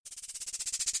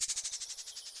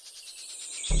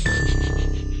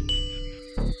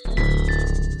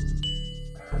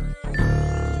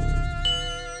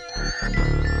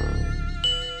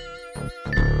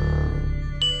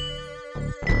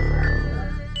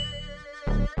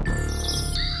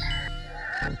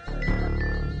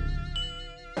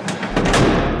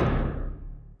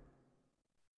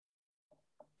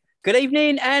Good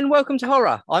evening and welcome to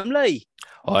Horror. I'm Lee,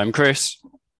 I'm Chris.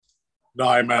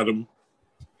 No, madam.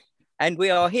 and we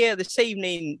are here this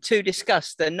evening to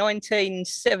discuss the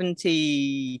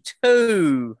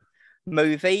 1972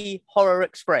 movie Horror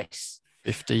Express.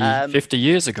 50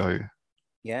 years ago.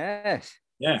 Yes,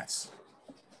 Yes.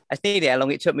 that's nearly how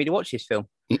long it took me to watch this film.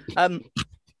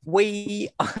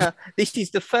 This is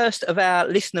the first of our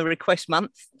listener request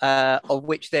month, of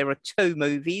which there are two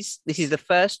movies. This is the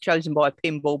first chosen by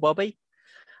Pinball Bobby.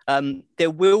 There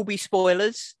will be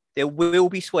spoilers, there will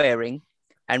be swearing,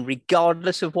 and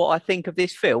regardless of what I think of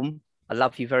this film, I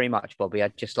love you very much, Bobby.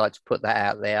 I'd just like to put that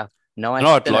out there. Nice. And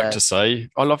I'd like to say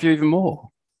I love you even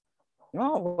more.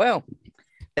 Oh, well,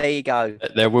 there you go.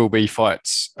 There will be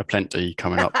fights aplenty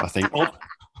coming up, I think.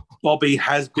 Bobby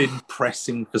has been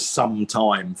pressing for some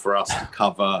time for us to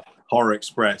cover Horror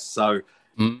Express, so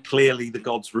clearly the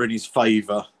gods were in his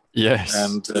favour. Yes.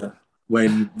 And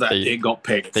when it got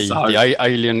picked. The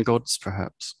alien gods,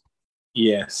 perhaps.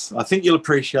 Yes. I think you'll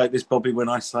appreciate this, Bobby, when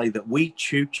I say that we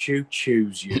choose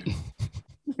you.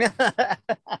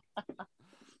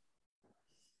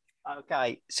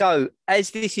 Okay, so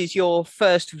as this is your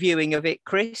first viewing of it,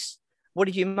 Chris, what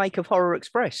did you make of Horror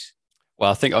Express?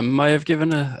 Well, I think I may have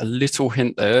given a little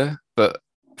hint there, but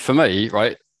for me,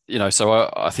 right, so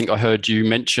I think I heard you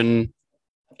mention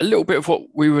a little bit of what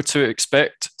we were to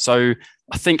expect. So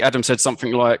I think Adam said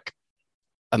something like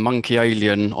a monkey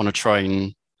alien on a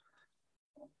train.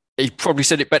 He probably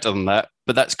said it better than that,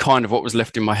 but that's kind of what was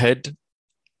left in my head.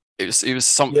 It was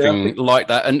something like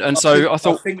that, and I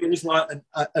thought it was like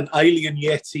an alien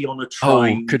yeti on a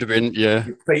train. Oh, could have been, yeah.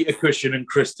 With Peter Cushing and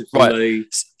Christopher Lee,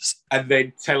 and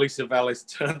then Telly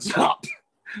Savalas turns up.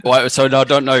 Right, so I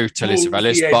don't know Telly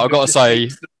Savalas, but I've got to say,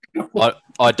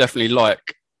 I definitely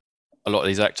like a lot of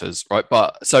these actors, right?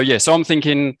 But so I'm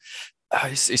thinking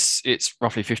it's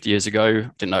roughly 50 years ago.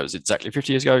 Didn't know it was exactly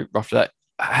 50 years ago. Roughly that.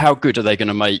 How good are they going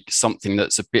to make something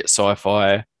that's a bit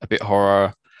sci-fi, a bit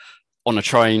horror? On a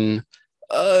train,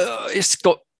 it's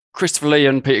got Christopher Lee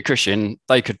and Peter Cushing.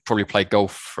 They could probably play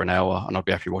golf for an hour, and I'd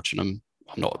be happy watching them.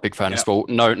 I'm not a big fan of sport.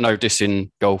 No dissing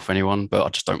golf, anyone, but I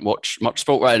just don't watch much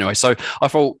sport. Right, anyway, so I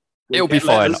thought it'll be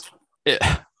fine. I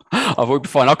thought it'll be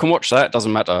fine. I can watch that.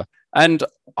 Doesn't matter. And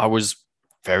I was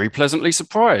very pleasantly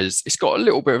surprised. It's got a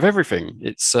little bit of everything.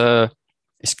 It's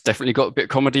definitely got a bit of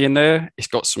comedy in there. It's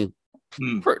got some,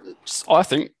 I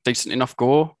think, decent enough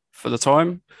gore for the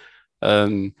time.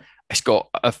 It's got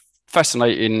a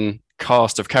fascinating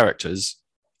cast of characters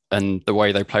and the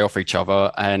way they play off each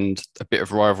other, and a bit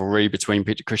of rivalry between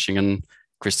Peter Cushing and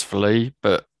Christopher Lee.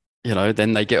 But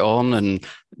then they get on, and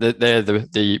they're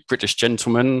the British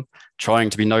gentlemen trying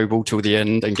to be noble till the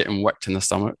end and getting whacked in the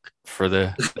stomach for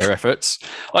their efforts.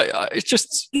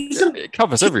 It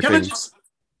covers everything.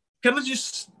 Can I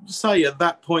just say at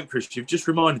that point, Chris, you've just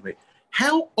reminded me,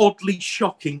 how oddly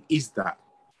shocking is that?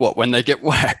 What, when they get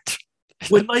whacked?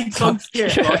 When they both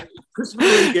get, like, Christopher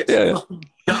Lee gets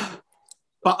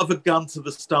butt of a gun to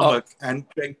the stomach, and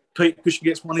then Peter Cushing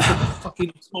gets one in the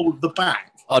fucking small of the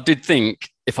back. I did think,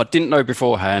 if I didn't know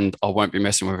beforehand, I won't be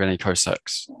messing with any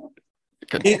Cossacks.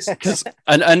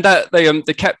 And that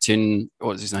the captain, what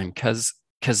was his name?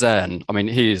 Kazan. I mean,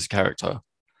 he is a character.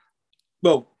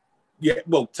 Well,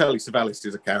 Telly Savalas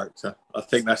is a character. I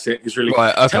think that's it. It's really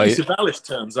right. Okay. Telly Savalas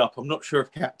turns up. I'm not sure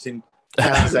if Captain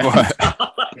Kazan.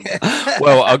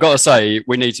 Well, I've got to say,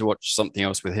 we need to watch something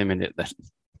else with him in it then.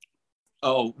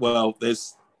 Oh well,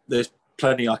 there's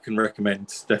plenty I can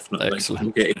recommend. Definitely, excellent.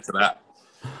 We'll get into that.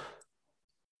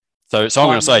 So I'm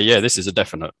going to say, this is a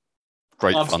definite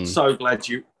great fun. I'm so glad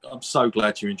you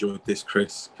enjoyed this,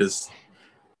 Chris, because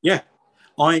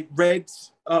I read.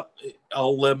 I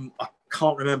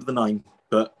can't remember the name,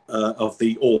 but of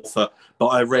the author. But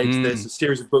I read there's a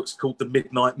series of books called the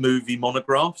Midnight Movie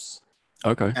Monographs.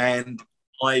 Okay. And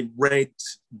I read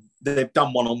they've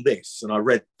done one on this, and I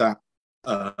read that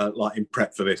like in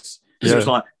prep for this. It was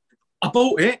like, I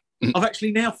bought it. I've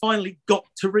actually now finally got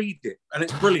to read it, and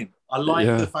it's brilliant. I like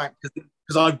the fact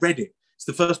because I read it. It's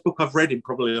the first book I've read in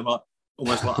probably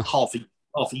almost like half a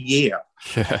year.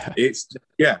 It's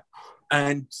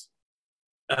and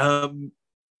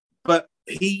but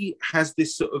he has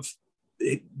this sort of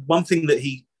one thing that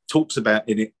he talks about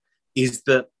in it is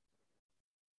that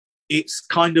it's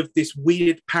kind of this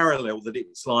weird parallel that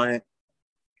it's like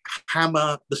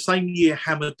Hammer, the same year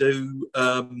Hammer do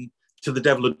To the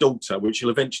Devil a Daughter, which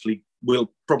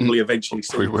we'll probably eventually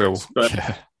see. We will, but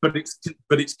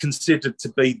it's considered to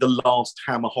be the last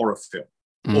Hammer horror film,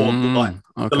 or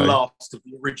the last of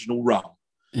the original run.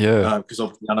 Yeah, because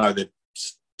obviously I know they've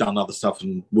done other stuff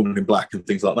and Woman in Black and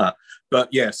things like that.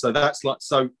 But so that's like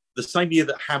the same year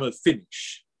that Hammer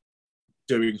finished.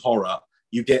 doing horror,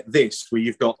 you get this where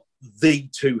you've got the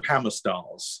two Hammer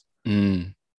stars,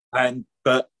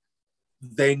 but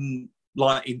then,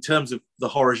 like, in terms of the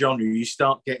horror genre, you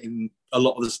start getting a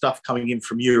lot of the stuff coming in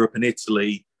from Europe and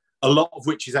Italy, a lot of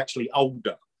which is actually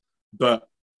older, but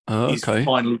is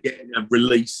finally getting a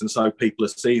release, and so people are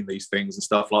seeing these things and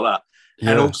stuff like that.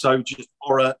 And also just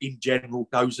horror in general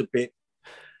goes a bit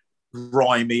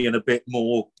grimy and a bit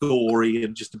more gory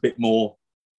and just a bit more,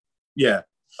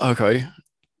 Okay.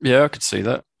 Yeah, I could see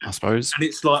that, I suppose. And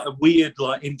it's like a weird,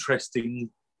 like, interesting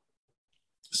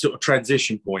sort of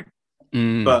transition point.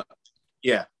 But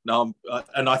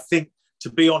and I think, to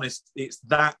be honest, it's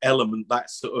that element, that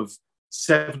sort of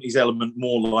 70s element,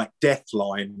 more like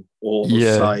Deathline, or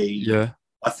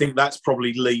I think that's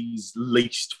probably Lee's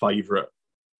least favourite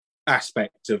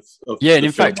aspect of and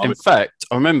in fact,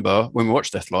 I remember when we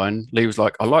watched Deathline, Lee was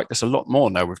like, I like this a lot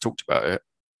more now we've talked about it.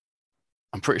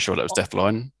 I'm pretty sure that was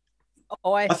Deathline.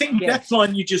 I think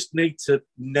Deathline, you just need to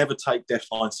never take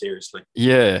Deathline seriously.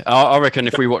 Yeah, I reckon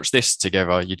if we watch this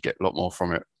together, you'd get a lot more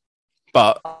from it.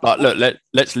 But look,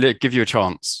 let's give you a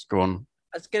chance. Go on.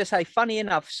 I was going to say, funny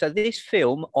enough, so this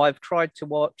film I've tried to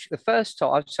watch the first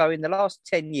time. So in the last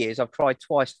 10 years, I've tried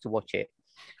twice to watch it.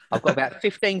 I've got about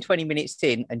 15, 20 minutes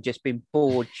in and just been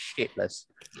bored shitless.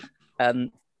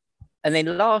 And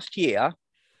then last year,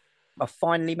 I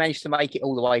finally managed to make it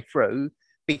all the way through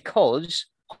because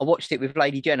I watched it with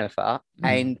Lady Jennifer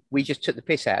and we just took the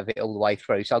piss out of it all the way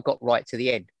through. So I got right to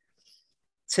the end.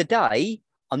 Today,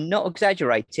 I'm not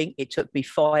exaggerating, it took me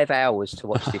 5 hours to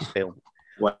watch this film.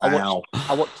 Wow.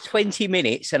 I watched 20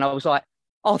 minutes and I was like,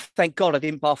 oh, thank God I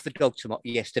didn't bath the dog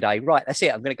yesterday. Right, that's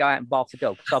it. I'm going to go out and bath the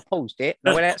dog. So I paused it.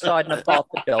 And I went outside and I bathed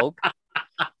the dog.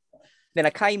 Then I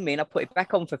came in, I put it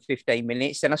back on for 15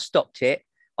 minutes. Then I stopped it.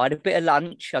 I had a bit of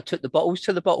lunch. I took the bottles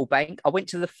to the bottle bank. I went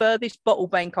to the furthest bottle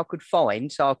bank I could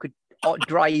find so I could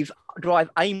drive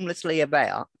aimlessly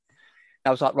about. And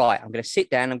I was like, right, I'm going to sit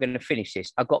down. I'm going to finish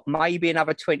this. I got maybe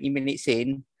another 20 minutes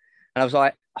in. And I was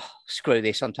like, oh, screw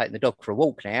this. I'm taking the dog for a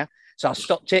walk now. So I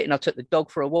stopped it and I took the dog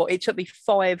for a walk. It took me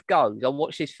 5 goes. I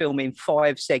watched this film in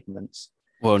 5 segments.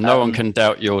 Well, no one can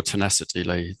doubt your tenacity,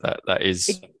 Lee. That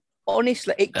is...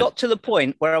 Honestly, it got to the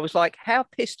point where I was like, how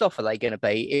pissed off are they going to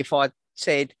be if I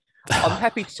said, I'm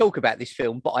happy to talk about this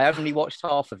film, but I only watched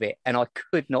half of it and I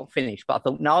could not finish. But I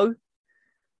thought, no,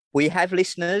 we have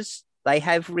listeners. They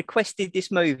have requested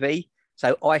this movie,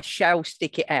 so I shall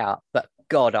stick it out. But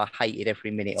God, I hated every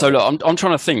minute. So look, I'm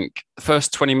trying to think. The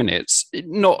first 20 minutes,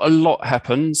 not a lot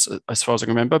happens as far as I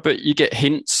can remember, but you get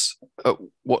hints at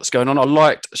what's going on. I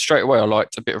liked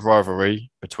a bit of rivalry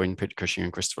between Peter Cushing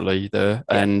and Christopher Lee there,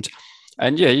 and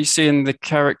you see in the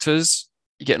characters,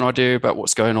 you get an idea about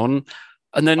what's going on,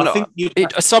 and then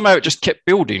somehow it just kept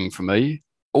building for me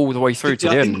all the way through to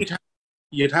the end.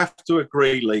 You'd have to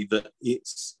agree, Lee, that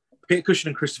it's Peter Cushing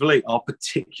and Christopher Lee are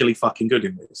particularly fucking good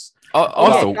in this. I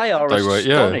thought they are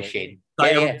astonishing.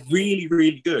 They are really,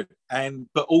 really good,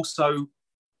 but also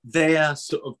their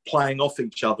sort of playing off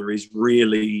each other is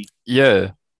really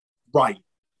right.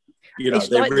 You know, it's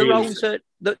like really... the roles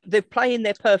that they're playing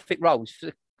their perfect roles.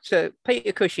 So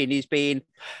Peter Cushing is being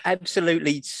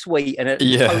absolutely sweet and a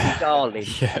total darling.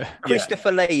 Yeah.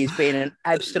 Christopher Lee is being an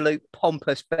absolute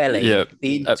pompous belly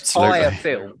the entire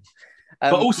film.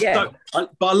 But also,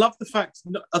 I love the fact,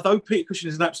 although Peter Cushing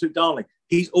is an absolute darling,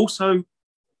 he's also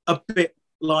a bit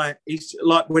like, he's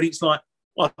like when it's like,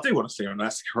 well, I do want to see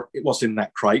what's in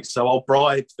that crate, so I'll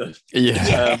bribe the.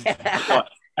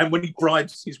 And when he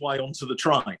bribes his way onto the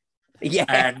train.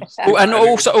 Yeah. And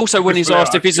also when he's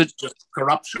asked if he's a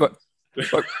corruption.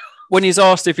 When he's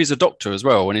asked if he's a doctor as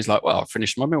well, when he's like, well, I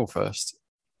finished my meal first.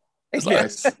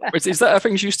 Yes. Is that how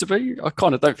things used to be? I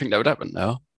kind of don't think that would happen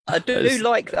now. I did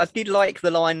like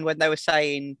the line when they were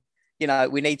saying, you know,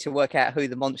 we need to work out who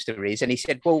the monster is. And he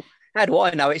said, well, how do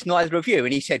I know? It's neither of you.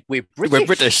 And he said, we're British. We're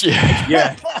British, yeah.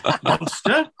 Yeah.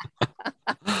 Monster?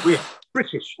 We're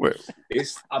British.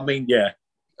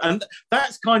 And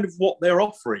that's kind of what they're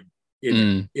offering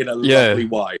in a lovely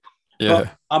way. Yeah.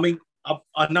 But, I mean,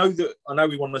 I know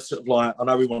we want to sort of like, I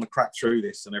know we want to crack through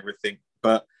this and everything,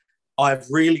 but I've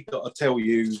really got to tell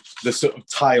you the sort of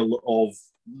tale of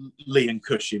Lee and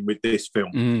Cushing with this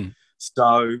film.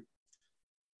 So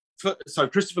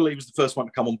Christopher Lee was the first one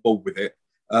to come on board with it,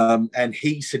 and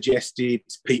he suggested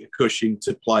Peter Cushing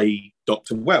to play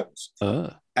Dr. Wells.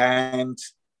 And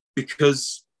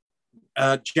because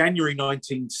January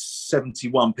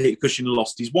 1971, Peter Cushing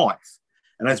lost his wife.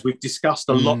 And as we've discussed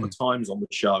a lot of times on the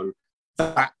show,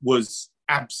 that was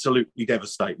absolutely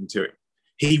devastating to him.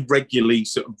 He regularly,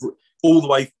 sort of all the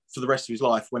way for the rest of his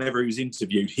life, whenever he was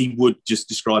interviewed, he would just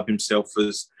describe himself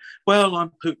as, well,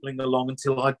 I'm pootling along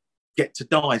until I get to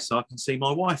die so I can see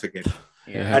my wife again.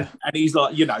 Yeah. And he's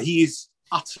like, you know, he is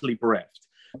utterly bereft.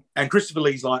 And Christopher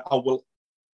Lee's like, oh, well,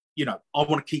 you know,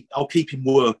 I'll keep him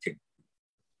working,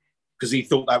 because he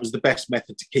thought that was the best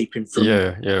method to keep him from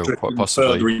quite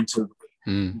possibly further into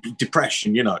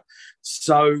depression, you know.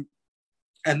 So,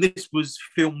 and this was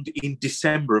filmed in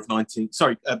January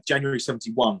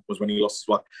 71 was when he lost his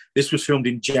wife. This was filmed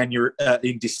in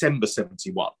December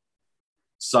 71.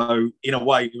 So in a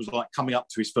way, it was like coming up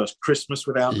to his first Christmas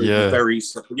without the very,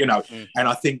 you know. And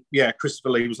I think, Christopher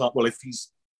Lee was like, well, if he's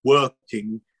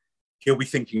working, he'll be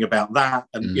thinking about that,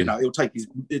 and you know, he'll take his,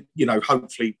 you know,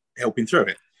 hopefully help him through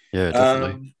it. Yeah,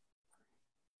 definitely.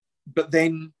 But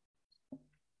then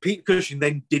Peter Cushing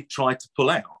then did try to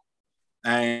pull out,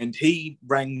 and he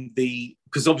rang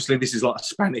because obviously this is like a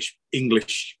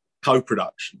Spanish-English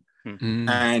co-production,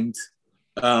 and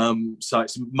so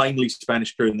it's mainly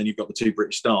Spanish crew, and then you've got the two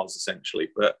British stars essentially.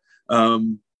 But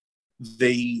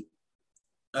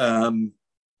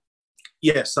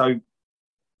so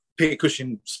Peter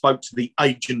Cushing spoke to the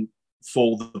agent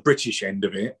for the British end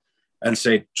of it and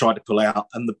said, try to pull out.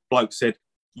 And the bloke said,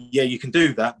 yeah, you can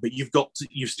do that, but you've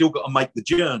still got to make the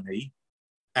journey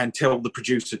and tell the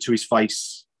producer to his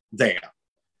face there.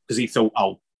 Because he thought,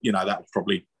 oh, you know, that would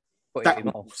probably put him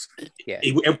off. Yeah.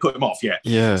 It'll put him off, yeah.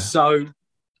 Yeah. So,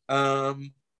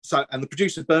 and the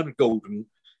producer, Bernard Golden,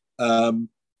 no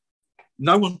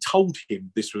one told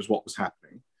him this was what was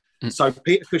happening. So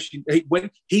Peter Cushing,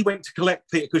 he went to collect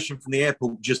Peter Cushing from the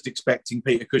airport, just expecting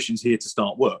Peter Cushing's here to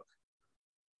start work.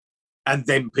 And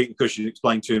then Peter Cushing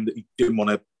explained to him that he didn't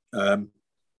want to,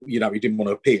 he didn't want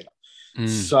to appear.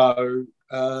 So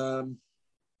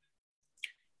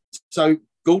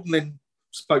Gordon then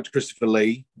spoke to Christopher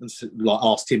Lee and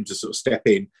asked him to sort of step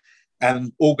in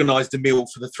and organised a meal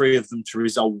for the three of them to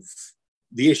resolve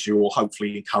the issue, or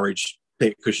hopefully encourage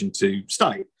Peter Cushing to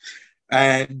stay.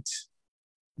 And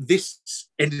this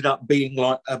ended up being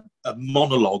like a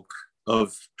monologue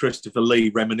of Christopher Lee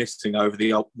reminiscing over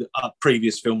the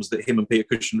previous films that him and Peter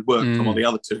Cushing had worked on. The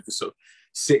other two were sort of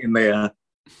sitting there,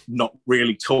 not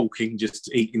really talking,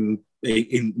 just eating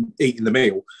the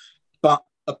meal. But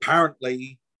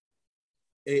apparently,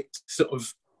 it sort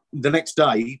of the next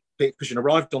day, Peter Cushing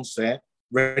arrived on set,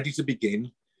 ready to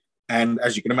begin, and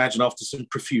as you can imagine, after some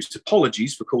profuse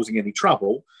apologies for causing any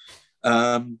trouble,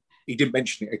 he didn't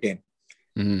mention it again.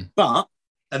 But,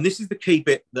 and this is the key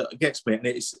bit that gets me, and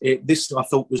this I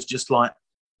thought was just like,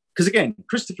 because again,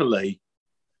 Christopher Lee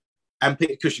and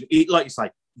Peter Cushing, like you say,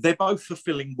 they're both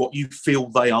fulfilling what you feel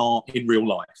they are in real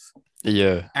life.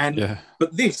 Yeah.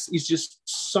 But this is just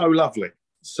so lovely.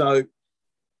 So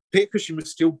Peter Cushing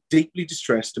was still deeply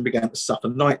distressed and began to suffer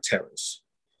night terrors.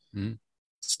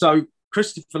 So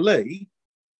Christopher Lee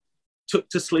took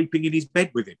to sleeping in his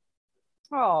bed with him.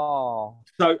 Oh.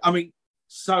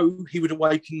 So he would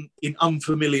awaken in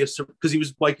unfamiliar, because he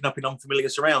was waking up in unfamiliar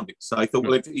surroundings. So I thought,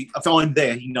 well, if I'm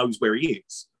there, he knows where he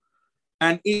is.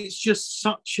 And it's just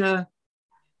such a...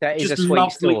 That is a sweet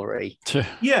lovely story.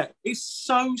 Yeah, it's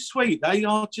so sweet. They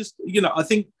are just, you know, I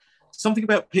think something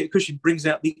about Peter Cushing brings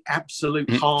out the absolute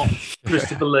heart of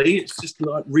Christopher Lee. It's just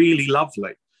like really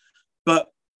lovely.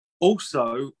 But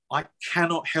also, I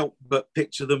cannot help but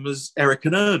picture them as Eric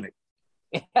and Ernie.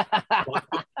 Like,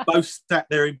 both sat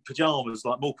there in pajamas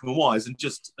like Morecambe and Wise, and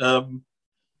just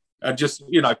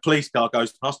you know, police car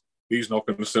goes past. He's not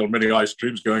going to sell many ice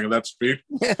creams going at that speed.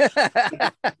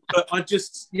 But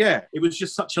it was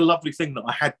just such a lovely thing that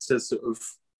I had to sort of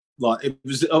like. It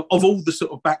was of all the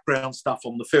sort of background stuff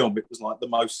on the film, it was like the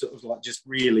most sort of like just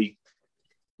really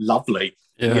lovely.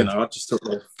 Yeah. You know, I just thought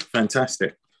they were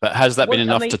fantastic. But has that been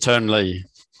enough to turn Lee?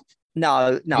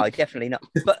 No, definitely not.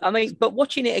 But I mean,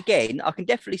 watching it again, I can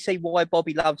definitely see why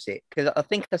Bobby loves it, because I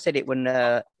think I said it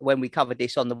when we covered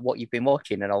this on What You've Been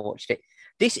Watching, and I watched it.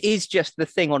 This is just The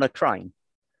Thing on a train.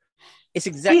 It's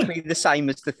exactly the same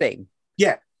as The Thing.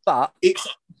 Yeah, but it's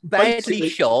badly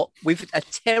shot with a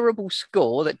terrible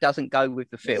score that doesn't go with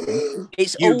the film.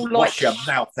 It's all like wash your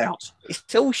mouth out.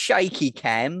 It's all shaky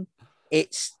cam.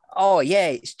 It's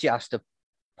just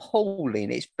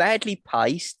appalling. It's badly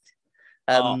paced.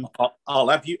 I'll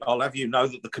have you know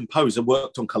that the composer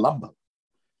worked on Columbo.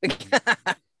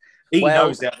 He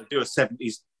knows how to do a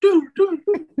 70s.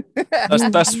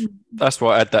 That's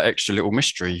why I add that extra little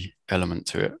mystery element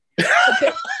to it.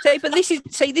 But this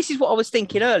is what I was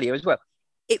thinking earlier as well.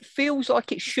 It feels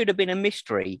like it should have been a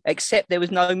mystery, except there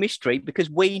was no mystery because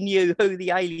we knew who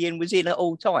the alien was in at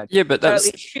all times. Yeah, but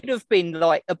it should have been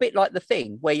like a bit like The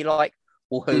Thing, where you're like,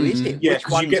 well, who is it? Yeah,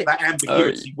 because you get that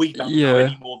ambiguity. We don't know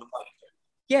any more than that.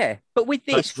 Yeah, but with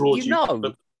this, you know.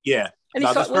 But, yeah. And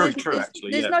it's that's like, well, very true,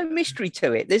 actually. There's no mystery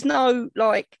to it. There's no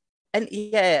like, and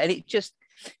it just,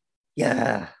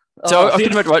 yeah. So I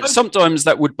can imagine, right, sometimes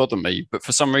that would bother me, but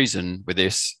for some reason with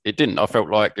this, it didn't. I felt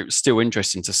like it was still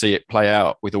interesting to see it play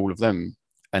out with all of them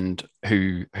and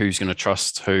who's going to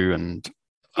trust who. And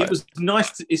it was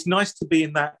nice. It's nice to be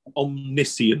in that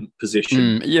omniscient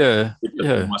position. Yeah,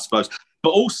 I suppose.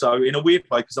 But also in a weird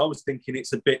way, because I was thinking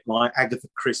it's a bit like Agatha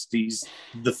Christie's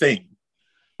The Thing.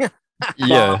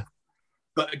 Yeah.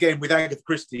 But again, with Agatha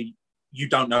Christie, you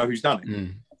don't know who's done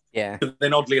it. Yeah. But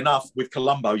then, oddly enough, with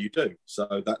Columbo, you do.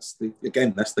 So that's the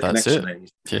connection.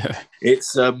 It. Yeah.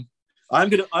 It's I'm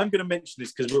gonna mention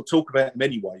this because we'll talk about them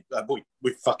anyway.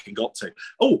 We've fucking got to.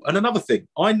 Oh, and another thing,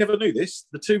 I never knew this.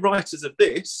 The two writers of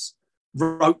this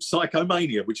wrote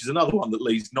Psychomania, which is another one that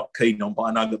Lee's not keen on, but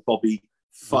I know that Bobby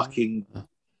fucking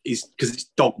is, because it's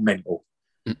dog mental.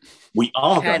 We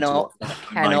are cannot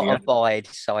avoid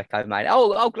Psychomania.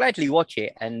 I'll gladly watch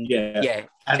it and tear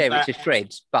it to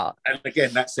shreds. But and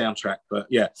again, that soundtrack. But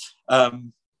yeah,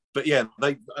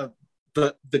 they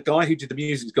the guy who did the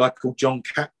music is a guy called John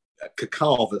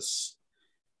Kakavas.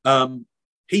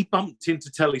 He bumped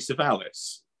into Telly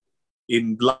Savalas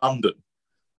in London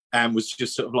and was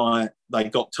just sort of like, they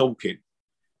got talking,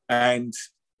 and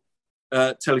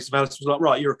Telly Savalas was like,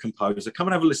 right, you're a composer, come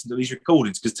and have a listen to these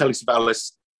recordings, because Telly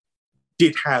Savalas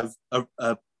did have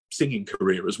a singing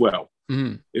career as well.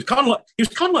 It was kind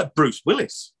of like Bruce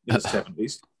Willis in the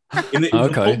 70s. In the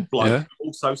old bloke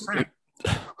also sang,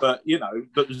 but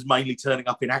but was mainly turning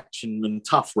up in action and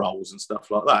tough roles and stuff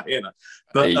like that.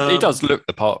 But he does look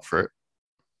the part for it.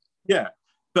 Yeah,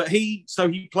 but he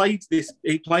played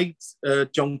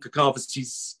John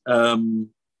Kakavas'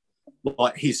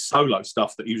 like his solo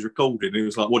stuff that he was recording. He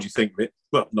was like, what do you think of it?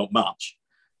 Well, not much.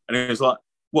 And he was like,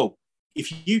 well,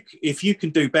 if you can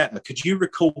do better, could you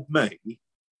record me?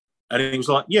 And he was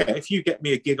like, yeah, if you get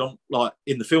me a gig on, like,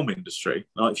 in the film industry,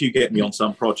 like, if you get me on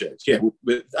some projects,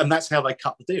 and that's how they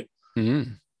cut the deal.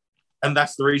 And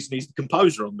that's the reason he's the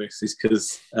composer on this, is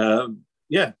because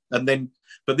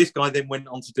but this guy then went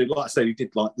on to do, like I said, he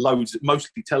did like loads,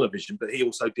 mostly television, but he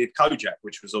also did Kojak,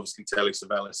 which was obviously Telly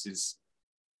Savalas's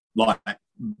like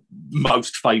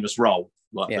most famous role,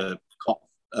 the cop.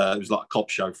 It was like a cop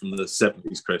show from the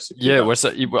 70s, Chris.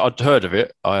 I'd heard of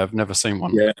it. I have never seen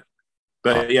one. Yeah,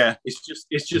 but it's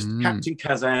just Captain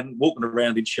Kazan walking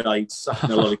around in shades,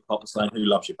 sucking a lollipop and saying, "Who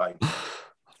loves you, baby?" I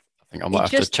think I might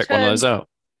have to check one of those out.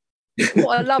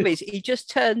 What I love is he just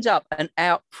turns up and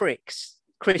out pricks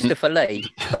Christopher Lee.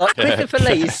 Like, Christopher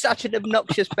Lee is such an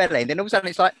obnoxious bellend, and all of a sudden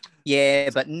it's like, yeah,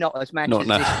 but not as much as this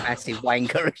massive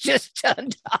wanker has just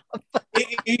turned up.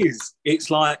 It is. It's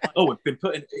like, we've been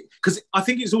putting, because I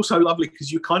think it's also lovely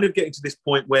because you're kind of getting to this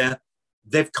point where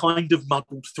they've kind of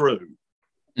muddled through,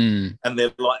 and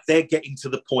they're getting to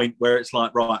the point where it's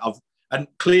like, right, and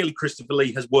clearly Christopher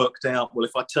Lee has worked out, well,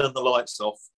 if I turn the lights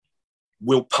off,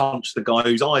 we'll punch the guy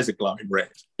whose eyes are glowing red.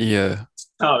 Yeah.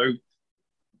 So,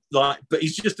 like, but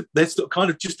they're still kind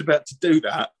of just about to do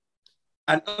that.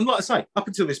 And like I say, up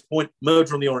until this point,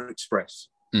 Murder on the Orient Express.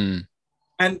 And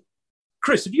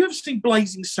Chris, have you ever seen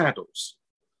Blazing Saddles?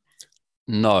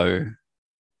 No.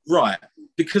 Right.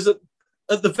 Because at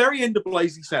the very end of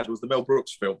Blazing Saddles, the Mel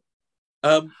Brooks film,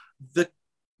 a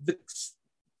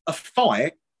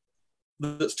fight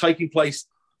that's taking place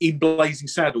in Blazing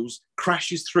Saddles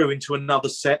crashes through into another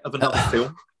set of another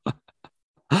film,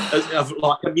 of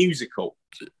like a musical.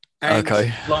 And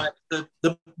like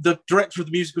the director of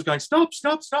the musical was going, stop.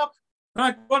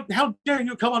 Right, how dare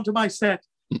you come onto my set?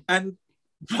 And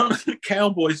one of the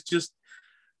cowboys just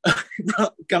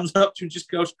comes up to him and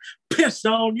just goes, piss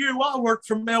on you, I work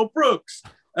for Mel Brooks,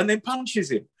 and then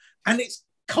punches him. And it's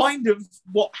kind of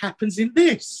what happens in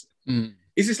this.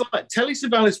 Is it's like Telly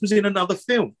Savalas was in another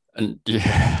film. And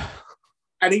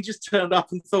he just turned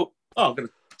up and thought, I'm going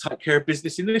to take care of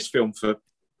business in this film for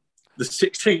the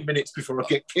 16 minutes before I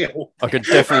get killed. I could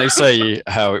definitely see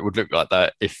how it would look like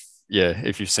that if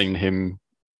you've seen him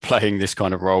playing this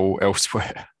kind of role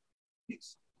elsewhere.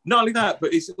 It's not only that,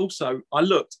 but it's also,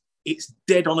 it's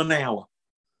dead on an hour.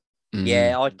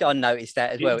 Yeah, I noticed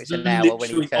that as well. It's an hour when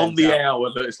he turns on the up.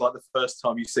 hour that it's like the first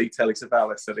time you see Telly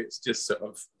Savalas, and it's just sort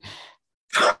of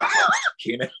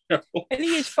and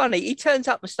he is funny. He turns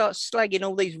up and starts slagging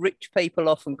all these rich people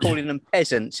off and calling them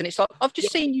peasants. And it's like, I've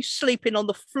just seen you sleeping on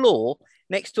the floor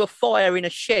next to a fire in a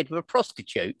shed with a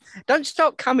prostitute. Don't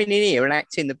start coming in here and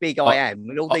acting the big I am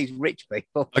with all these rich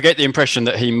people. I get the impression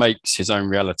that he makes his own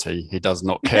reality. He does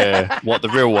not care what the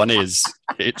real one is.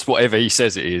 It's whatever he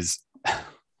says it is.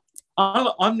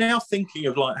 I'm now thinking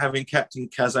of like having Captain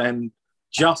Kazan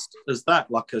just as that,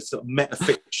 like a sort of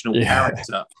metafictional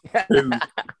character who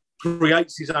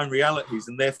creates his own realities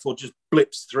and therefore just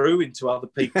blips through into other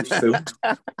people's films.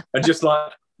 And just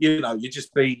like, you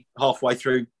just be halfway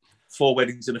through 4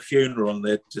 Weddings and a Funeral and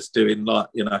they're just doing like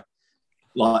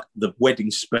the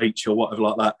wedding speech or whatever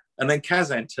like that. And then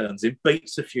Kazan turns in,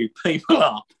 beats a few people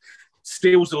up,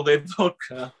 steals all their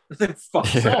vodka, and then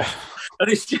fucks off. And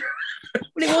it's just...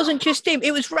 Well, it wasn't just him.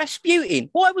 It was Rasputin.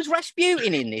 Why was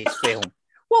Rasputin in this film?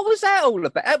 What was that all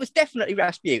about? That was definitely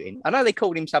Rasputin. I know they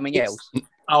called him something else.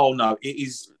 Oh, no. It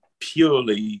is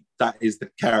purely that is the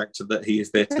character that he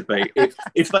is there to be.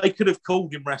 if they could have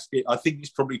called him Rasputin, I think it's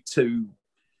probably too...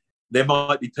 There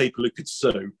might be people who could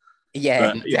sue.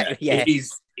 Yeah, exactly. Yeah.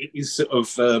 It is sort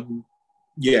of...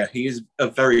 he is a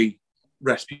very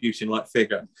Rasputin-like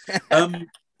figure.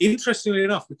 Interestingly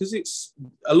enough, because it's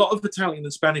a lot of Italian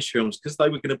and Spanish films, because they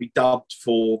were going to be dubbed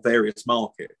for various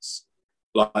markets,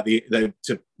 like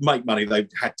to make money, they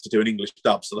had to do an English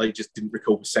dub, so they just didn't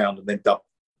record the sound and then dub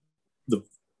the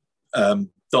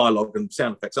dialogue and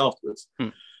sound effects afterwards.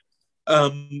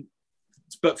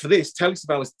 But for this, Telly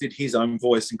Savalas did his own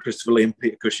voice and Christopher Lee and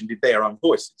Peter Cushing did their own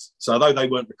voices. So although they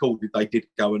weren't recorded, they did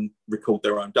go and record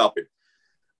their own dubbing.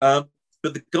 But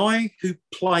the guy who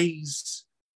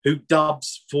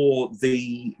dubs for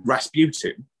the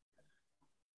Rasputin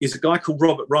is a guy called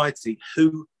Robert Wrighty,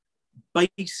 who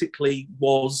basically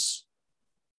was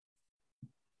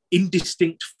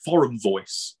indistinct foreign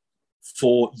voice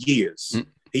for years.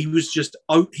 He just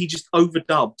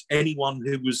overdubbed anyone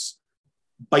who was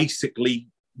basically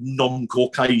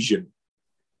non-Caucasian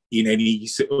in any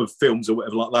sort of films or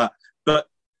whatever like that.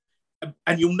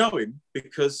 And you'll know him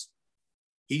because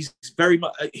he's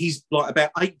like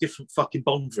about 8 different fucking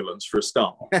Bond villains for a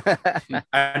start.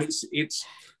 And it's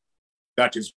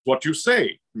that is what you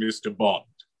say, Mr. Bond.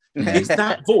 It's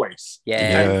that voice.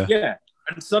 And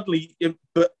suddenly,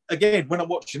 but again, when I'm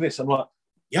watching this, I'm like,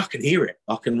 I can hear it.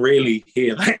 I can really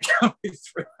hear that coming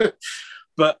through.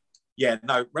 But yeah,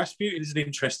 no, Rasputin is an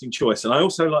interesting choice. And I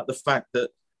also like the fact that,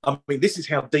 this is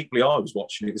how deeply I was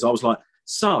watching it, because I was like,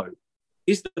 so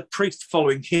is the priest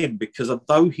following him? Because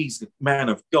although he's the man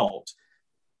of God,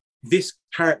 this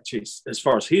character, as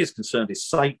far as he is concerned, is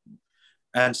Satan.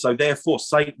 And so therefore,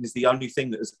 Satan is the only thing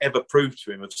that has ever proved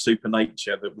to him of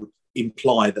supernature that would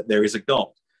imply that there is a God.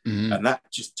 And that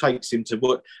just takes him to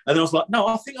work. And then I was like, no,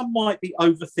 I think I might be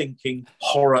overthinking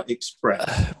Horror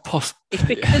Express. It's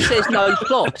because there's no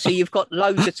plot, so you've got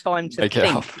loads of time to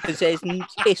think because there's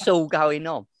piss all going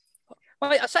on.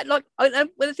 I said,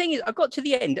 the thing is, I got to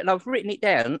the end and I've written it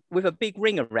down with a big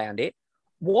ring around it.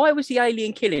 Why was the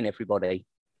alien killing everybody?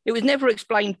 It was never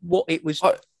explained what it was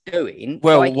doing.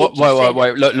 Well, wait.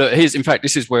 Look,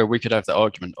 this is where we could have the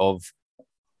argument of,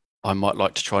 I might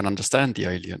like to try and understand the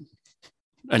alien.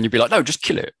 And you'd be like, no, just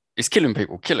kill it. It's killing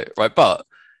people, kill it, right? But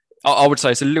I would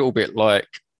say it's a little bit like,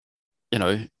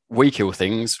 we kill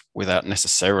things without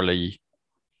necessarily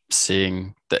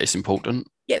seeing that it's important.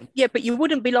 Yeah, but you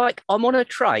wouldn't be like, I'm on a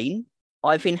train,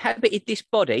 I've inhabited this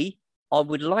body, I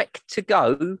would like to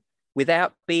go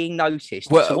without being noticed.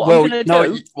 So what I'm going to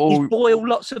do is boil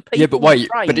lots of people. Yeah, but wait,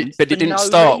 but it didn't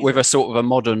start with a sort of a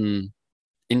modern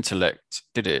intellect,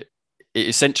 did it? It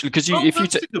essentially, because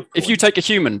if you take a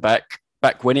human back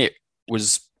when it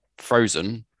was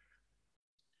frozen,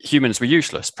 humans were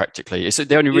useless practically. It's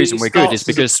the only reason we're good is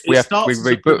because we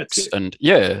read books and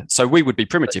so we would be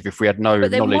primitive if we had no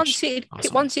knowledge.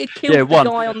 Once he'd killed the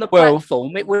guy on the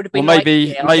platform, it would have been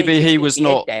maybe he was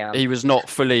not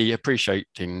fully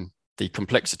appreciating the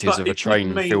complexities of a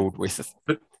train filled with.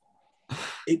 But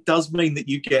it does mean that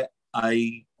you get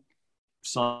a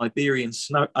Siberian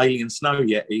alien snow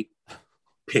yeti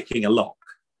picking a lock.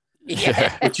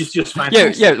 Which is just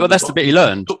fantastic. Well, that's the bit he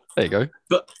learned. There you go.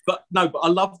 But I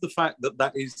love the fact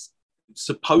that is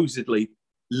supposedly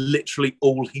literally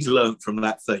all he's learned from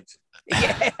that thief.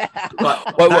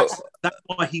 That's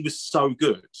why he was so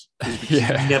good. He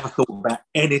never thought about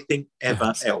anything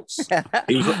ever else.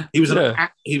 He was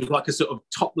like a sort of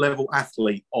top level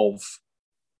athlete of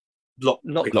lock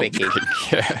picking.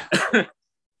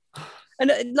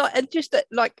 And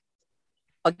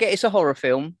I get it's a horror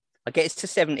film. I get it's the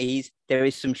 70s. There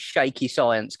is some shaky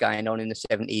science going on in the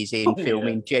 70s in film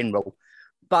in general.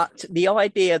 But the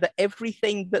idea that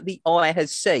everything that the eye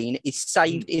has seen is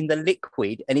saved in the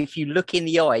liquid, and if you look in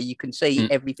the eye, you can see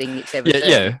everything it's ever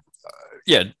seen.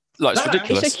 Like it's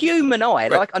ridiculous. It's a human eye.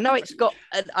 Like I know it's got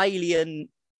an alien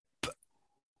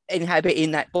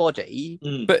inhabiting that body,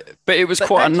 but it was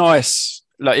quite a nice.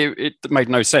 Like it made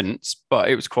no sense, but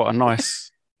it was quite a nice.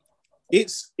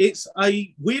 It's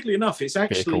weirdly enough, it's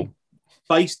actually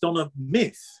based on a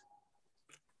myth.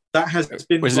 That has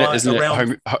been isn't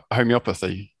around. It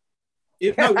homeopathy?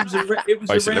 It was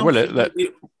basically. around. Well,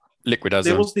 liquid as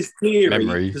there was this theory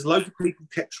memory because loads of people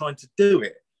kept trying to do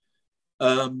it.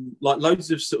 Like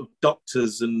loads of sort of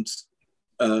doctors and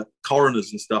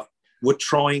coroners and stuff were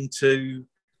trying to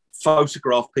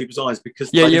photograph people's eyes because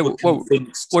they were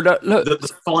convinced that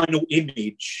the final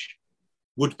image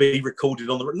would be recorded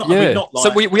on the. Not like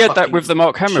so we had that with the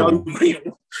Mark Hamill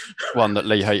one that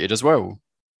Lee hated as well.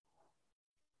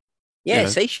 Yeah,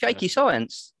 see, shaky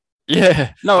science.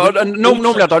 Yeah, no,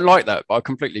 normally I don't like that, but I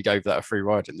completely gave that a free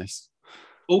ride in this.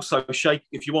 Also,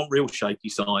 if you want real shaky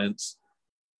science,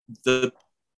 the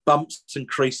bumps and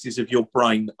creases of your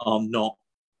brain are not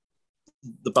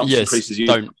the bumps and creases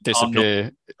don't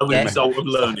disappear. A result of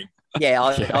learning. Yeah,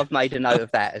 I've made a note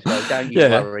of that as well. Don't you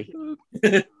worry.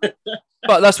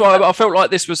 But that's why I felt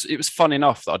like it was fun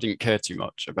enough that I didn't care too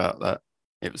much about that.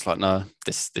 It was like, no,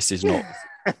 this is not.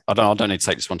 I don't need to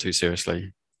take this one too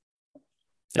seriously.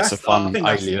 It's a fun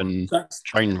alien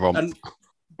train romp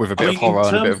with a bit of horror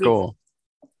and a bit of gore.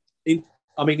 In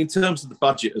terms of the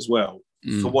budget as well,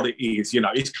 for what it is,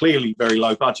 it's clearly very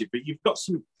low budget, but you've got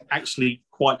some actually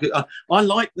quite good. I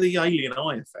like the alien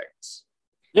eye effects.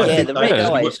 Yeah, the red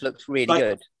eyes looks really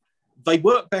good. They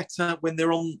work better when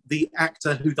they're on the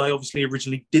actor who they obviously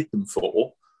originally did them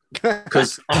for,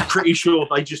 because I'm pretty sure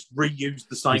they just reused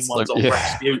the same ones on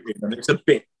Rasputin, and it's a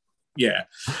bit,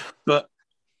 but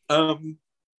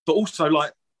also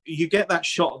like you get that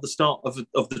shot at the start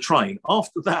of the train.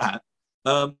 After that,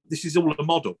 this is all a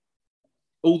model.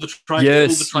 All the train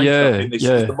stuff in this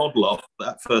is the model of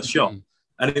that first shot,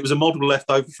 and it was a model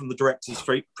left over from the director's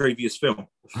previous film,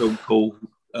 a film called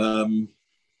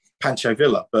Pancho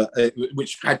Villa,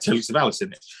 which had Telly Savalas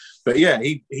in it. But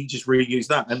he just reused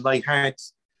that, and they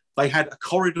had a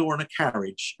corridor and a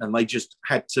carriage, and they just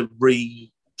had to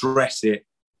redress it.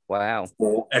 Wow!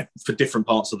 For different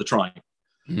parts of the train.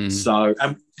 So,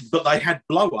 but they had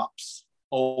blow-ups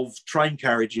of train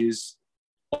carriages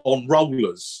on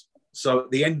rollers. So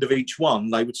at the end of each one,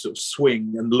 they would sort of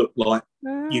swing and look like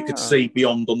you could see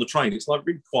beyond on the train. It's like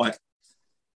really quite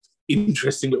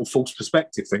interesting little false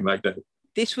perspective thing they do.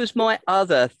 This was my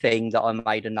other thing that I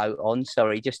made a note on.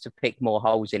 Sorry, just to pick more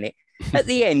holes in it. At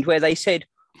the end, where they said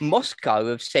Moscow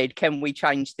have said, "Can we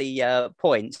change the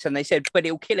points?" And they said, "But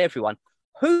it'll kill everyone."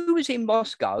 Who was in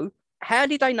Moscow? How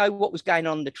did they know what was going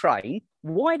on the train?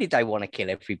 Why did they want to kill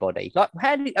everybody? Like,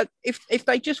 how did if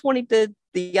they just wanted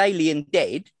the alien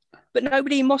dead, but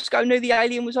nobody in Moscow knew the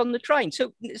alien was on the train?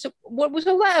 So what was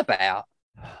all that about?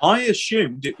 I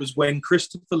assumed it was when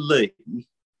Christopher Lee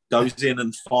goes in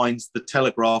and finds the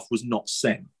telegraph was not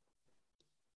sent.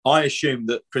 I assumed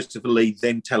that Christopher Lee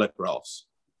then telegraphs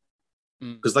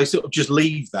because they sort of just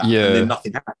leave that and then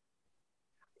nothing happens.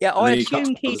 Yeah, I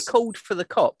assumed he'd called for the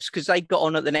cops because they got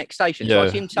on at the next station. So I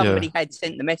assumed somebody had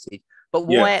sent the message. But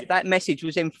why that message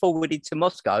was then forwarded to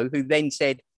Moscow, who then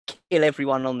said, "Kill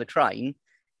everyone on the train,"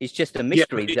 is just a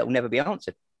mystery that will never be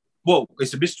answered. Well,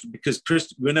 it's a mystery because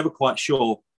we're never quite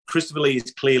sure. Christopher Lee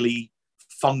is clearly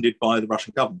funded by the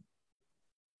Russian government.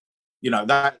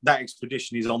 That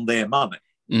expedition is on their money.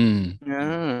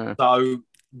 So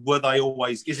were they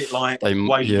always, is it like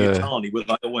Weyland-Yutani? Were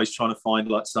they always trying to find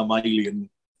like some alien,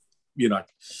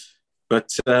 but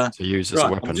to use as a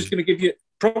weapon? I'm just going to give you,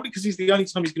 probably because he's the only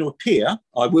time he's going to appear,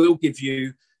 I will give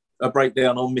you a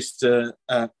breakdown on Mr.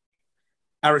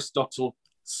 Aristotle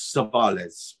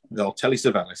Savalas, or Telly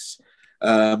Savalas,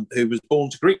 who was born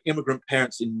to Greek immigrant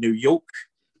parents in New York.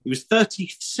 He was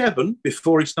 37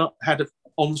 before he had an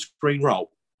on-screen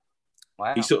role.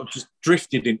 Wow. He sort of just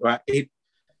drifted into it. He'd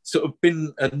sort of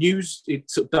been he'd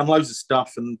sort of done loads of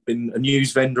stuff and been a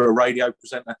news vendor, a radio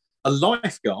presenter, a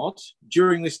lifeguard.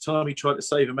 During this time, he tried to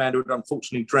save a man who had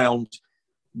unfortunately drowned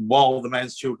while the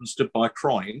man's children stood by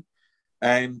crying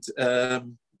and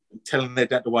telling their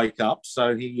dad to wake up.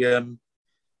 So he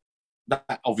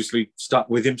that obviously stuck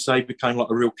with him. So he became like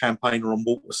a real campaigner on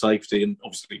water safety and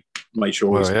obviously made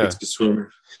sure his kids could swim.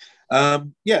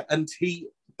 And he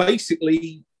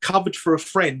basically covered for a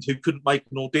friend who couldn't make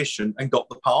an audition and got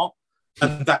the part.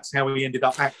 And that's how he ended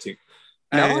up acting.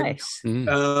 Nice.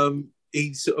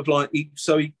 He sort of like,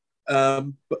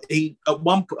 but he, at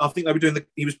one point, I think they were doing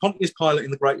he was Pontius Pilate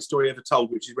in The Greatest Story Ever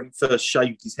Told, which is when he first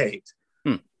shaved his head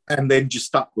and then just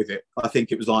stuck with it. I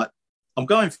think it was like, I'm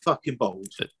going fucking bold.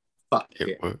 Fuck it.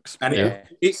 It works. And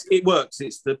it works.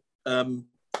 It's the,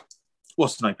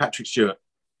 what's the name? Patrick Stewart.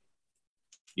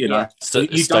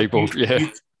 Stable.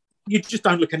 You just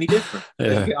don't look any different.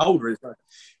 As you get older,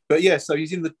 but so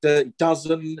he's in the Dirty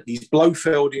Dozen. He's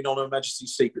Blofelding on Her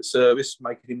Majesty's Secret Service,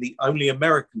 making him the only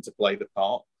American to play the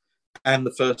part and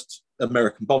the first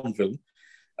American Bond villain.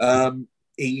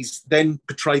 He's then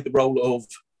portrayed the role of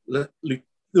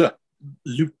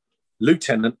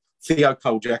Lieutenant Theo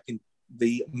Kojak in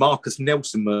the Marcus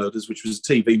Nelson Murders, which was a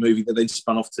TV movie that then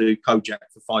spun off to Kojak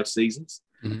for 5 seasons.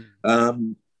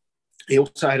 Mm-hmm. He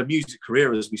also had a music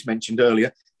career, as we mentioned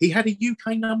earlier. He had a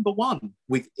UK #1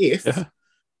 with If,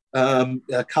 a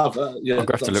cover. Yeah, I'll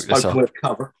have to look this up.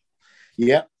 Cover.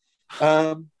 Yeah.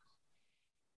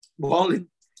 While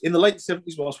in the late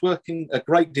 70s, whilst working a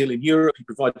great deal in Europe, he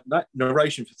provided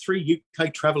narration for 3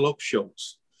 UK travelogue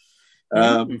shows.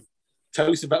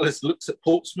 Telly Savalas looks at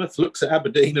Portsmouth, looks at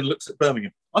Aberdeen, and looks at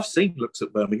Birmingham. I've seen looks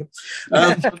at Birmingham.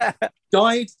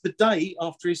 Died the day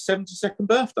after his 72nd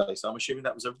birthday, so I'm assuming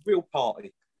that was a real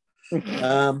party.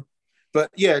 But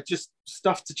yeah, just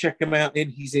stuff to check him out in.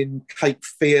 He's in Cape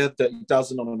Fear, Dirty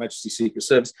Dozen, on Her Majesty's Secret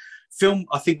Service. Film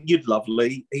I think you'd love,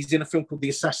 Lee. He's in a film called The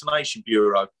Assassination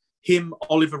Bureau. Him,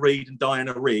 Oliver Reed, and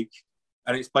Diana Rigg,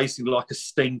 and it's basically like a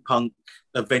steampunk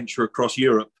adventure across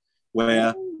Europe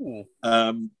where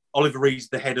Oliver Reed's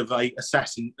the head of a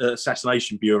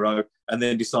assassination bureau and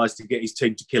then decides to get his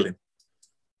team to kill him.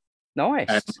 Nice.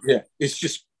 And, yeah, it's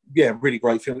just, really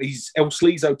great film. He's El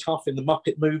Sleazo Tough in the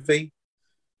Muppet movie,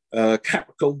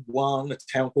 Capricorn 1, A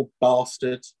Town Called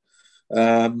Bastard,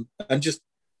 and just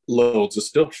loads of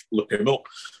stuff. Look him up.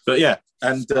 But yeah,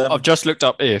 and I've just looked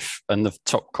up If, and the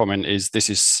top comment is, "This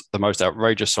is the most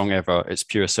outrageous song ever. It's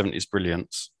pure 70s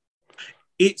brilliance."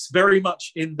 It's very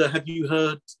much in the, have you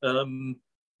heard,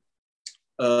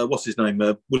 what's his name?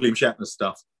 William Shatner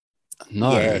stuff?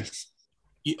 No. Yes.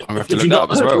 I'm going to have to look that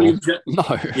up as well.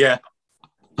 No. Yeah.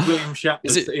 William Shatner.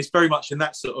 It's very much in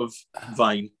that sort of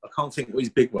vein. I can't think what his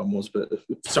big one was, but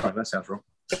sorry, that sounds wrong.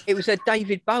 It was a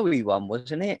David Bowie one,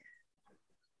 wasn't it?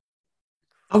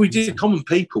 Oh, he did Common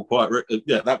People quite.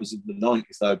 That was in the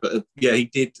 90s though. But he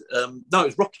did. No, it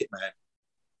was Rocket Man.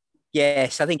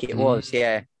 Yes, I think it was.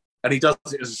 Yeah, and he does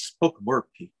it as a spoken word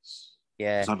piece.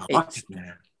 Yeah, so I'm Rocket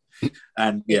Man,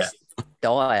 and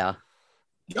dire.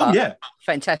 Oh yeah,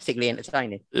 fantastically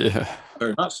entertaining. Yeah,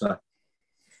 very much so.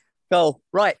 Cool.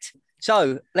 Right.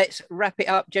 So let's wrap it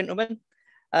up, gentlemen.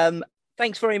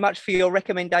 Thanks very much for your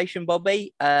recommendation,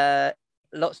 Bobby.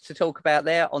 Lots to talk about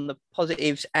there on the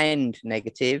positives and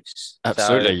negatives.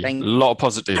 Absolutely. A lot of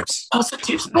positives.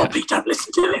 Positives, Bobby, don't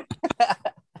listen to him.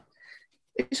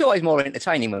 It's always more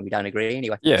entertaining when we don't agree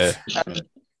anyway. Yeah.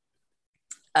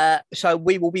 So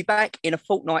we will be back in a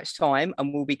fortnight's time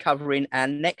and we'll be covering our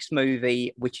next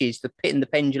movie, which is The Pit and the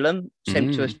Pendulum,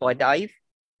 sent to us by Dave.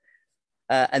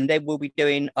 And then we'll be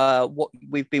doing what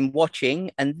we've been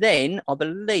watching. And then I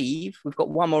believe we've got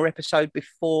one more episode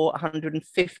before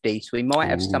 150. So we might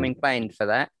have something planned for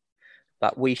that,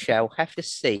 but we shall have to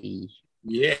see.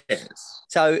 Yes.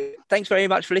 So thanks very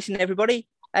much for listening, everybody.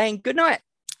 And good night.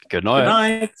 Good night. Good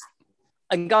night.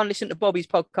 And go and listen to Bobby's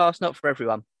podcast, Not For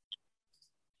Everyone.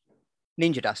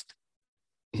 Ninja Dust.